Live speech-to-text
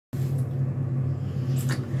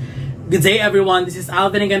Good day everyone, this is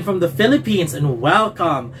Alvin again from the Philippines and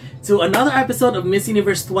welcome to another episode of Miss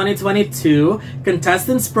Universe 2022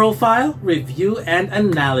 Contestants Profile, Review and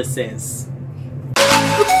Analysis.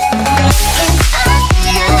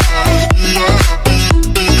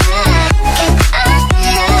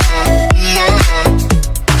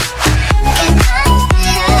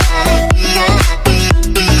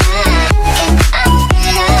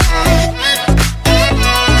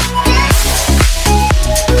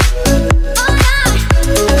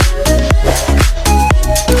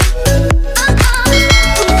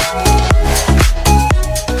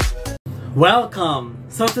 Welcome!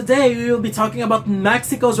 So today we will be talking about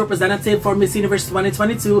Mexico's representative for Miss Universe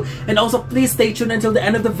 2022, and also please stay tuned until the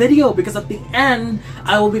end of the video because at the end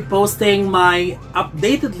I will be posting my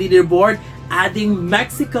updated leaderboard adding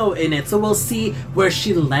Mexico in it, so we'll see where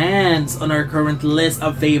she lands on our current list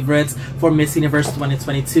of favorites for Miss Universe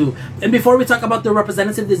 2022. And before we talk about the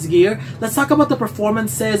representative this year, let's talk about the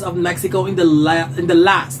performances of Mexico in the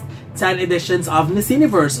last 10 editions of Miss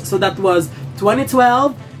Universe. So that was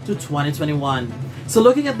 2012 to 2021. So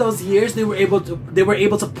looking at those years, they were able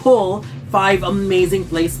to pull 5 amazing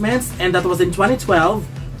placements, and that was in 2012,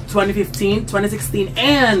 2015, 2016,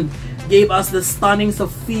 and gave us the stunning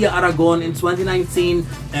Sofia Aragon in 2019,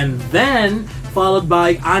 and then followed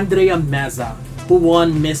by Andrea Meza, who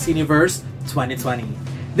won Miss Universe 2020.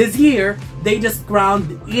 This year, they just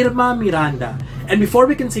crowned Irma Miranda. And before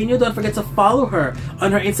we continue, don't forget to follow her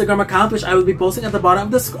on her Instagram account, which I will be posting at the bottom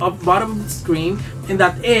of the screen, and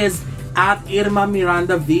that is at Irma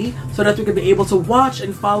Miranda V, so that we can be able to watch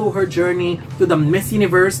and follow her journey to the Miss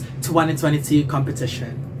Universe 2022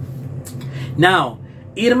 competition. Now,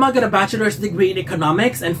 Irma got a bachelor's degree in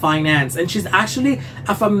economics and finance, and she's actually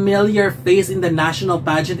a familiar face in the national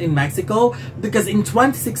pageant in Mexico because in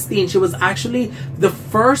 2016 she was actually the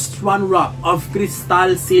first runner-up of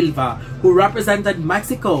Cristal Silva, who represented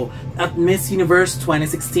Mexico at Miss Universe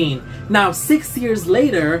 2016. Now 6 years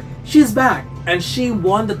later, she's back and she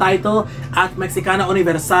won the title at Mexicana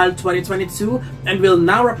Universal 2022 and will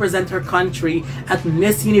now represent her country at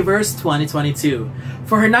Miss Universe 2022.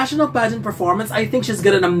 For her national pageant performance, I think she's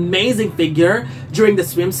got an amazing figure during the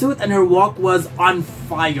swimsuit, and her walk was on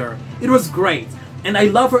fire. It was great. And I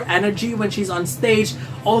love her energy when she's on stage,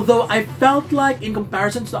 although I felt like in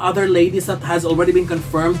comparison to the other ladies that has already been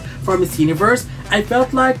confirmed for Miss Universe, I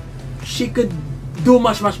felt like she could do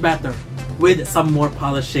much better with some more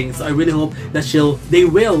polishing. So I really hope that they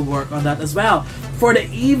will work on that as well. For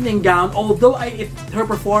the evening gown, although her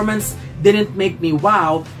performance didn't make me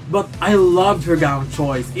wow, but I loved her gown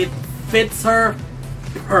choice. It fits her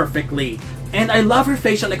perfectly. And I love her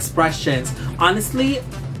facial expressions. Honestly,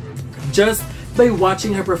 just by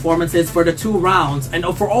watching her performances for the 2 rounds and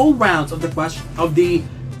for all rounds of the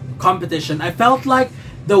competition, I felt like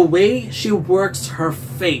the way she works her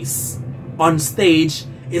face on stage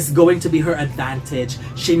is going to be her advantage.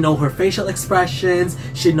 She knows her facial expressions,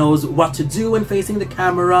 she knows what to do when facing the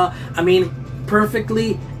camera. I mean,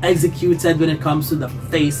 perfectly executed when it comes to the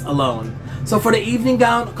face alone. So for the evening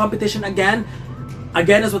gown competition, again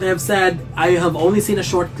as what I have said, I have only seen a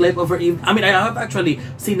short clip of her. I have actually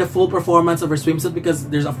seen the full performance of her swimsuit because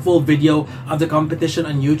there's a full video of the competition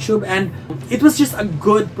on YouTube, and it was just a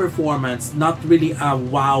good performance, not really a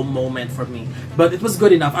wow moment for me, but it was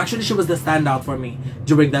good enough. Actually, she was the standout for me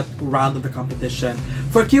during that round of the competition.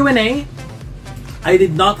 For Q&A, I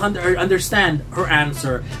did not understand her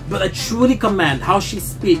answer, but I truly commend how she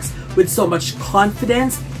speaks with so much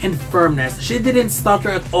confidence and firmness. She didn't stutter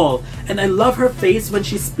at all, and I love her face when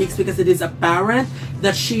she speaks because it is apparent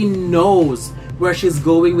that she knows where she's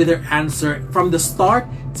going with her answer from the start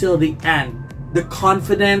till the end. The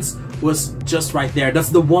confidence was just right there. That's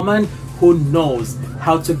the woman who knows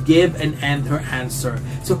how to give and end her answer.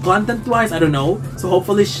 So content-wise, I don't know. So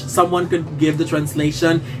hopefully someone could give the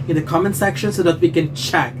translation in the comment section so that we can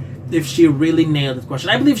check if she really nailed the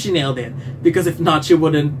question. I believe she nailed it, because if not, she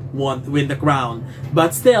wouldn't win the crown.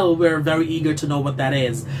 But still, we're very eager to know what that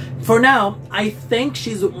is. For now, I think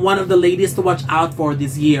she's one of the ladies to watch out for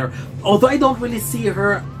this year. Although I don't really see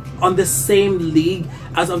her on the same league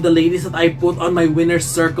as of the ladies that I put on my winner's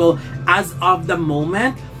circle as of the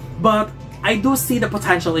moment, but I do see the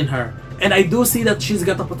potential in her. And I do see that she's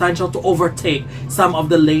got the potential to overtake some of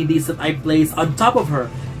the ladies that I placed on top of her.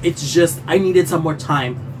 It's just I needed some more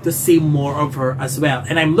time to see more of her as well.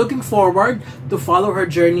 And I'm looking forward to follow her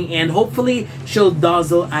journey, and hopefully she'll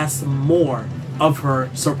dazzle us more of her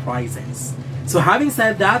surprises. So having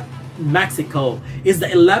said that, Mexico is the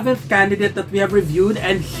 11th candidate that we have reviewed,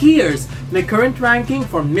 and here's my current ranking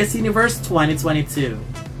for Miss Universe 2022.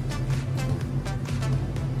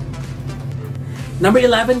 Number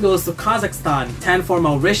 11 goes to Kazakhstan, 10 for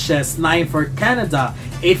Mauritius, 9 for Canada,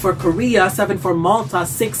 8 for Korea, 7 for Malta,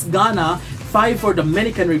 6 Ghana, 5 for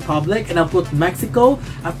Dominican Republic, and I'll put Mexico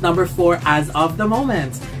at number 4 as of the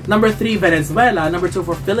moment. Number 3, Venezuela. Number 2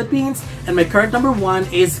 for Philippines. And my current number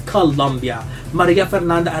 1 is Colombia, Maria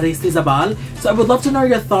Fernanda Aristizabal. So I would love to know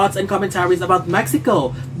your thoughts and commentaries about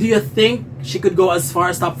Mexico. Do you think she could go as far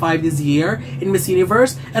as top 5 this year in Miss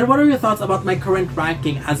Universe? And what are your thoughts about my current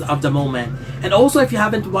ranking as of the moment? And also, if you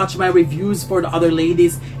haven't watched my reviews for the other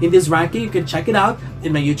ladies in this ranking, you can check it out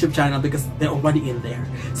in my YouTube channel because they're already in there.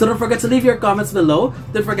 So don't forget to leave your comments below.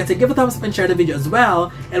 Don't forget to give a thumbs up and share the video as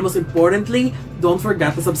well. And most importantly, don't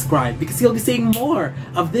forget to subscribe because you'll be seeing more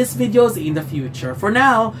of these videos in the future. For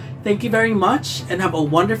now, thank you very much and have a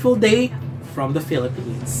wonderful day from the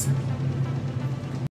Philippines.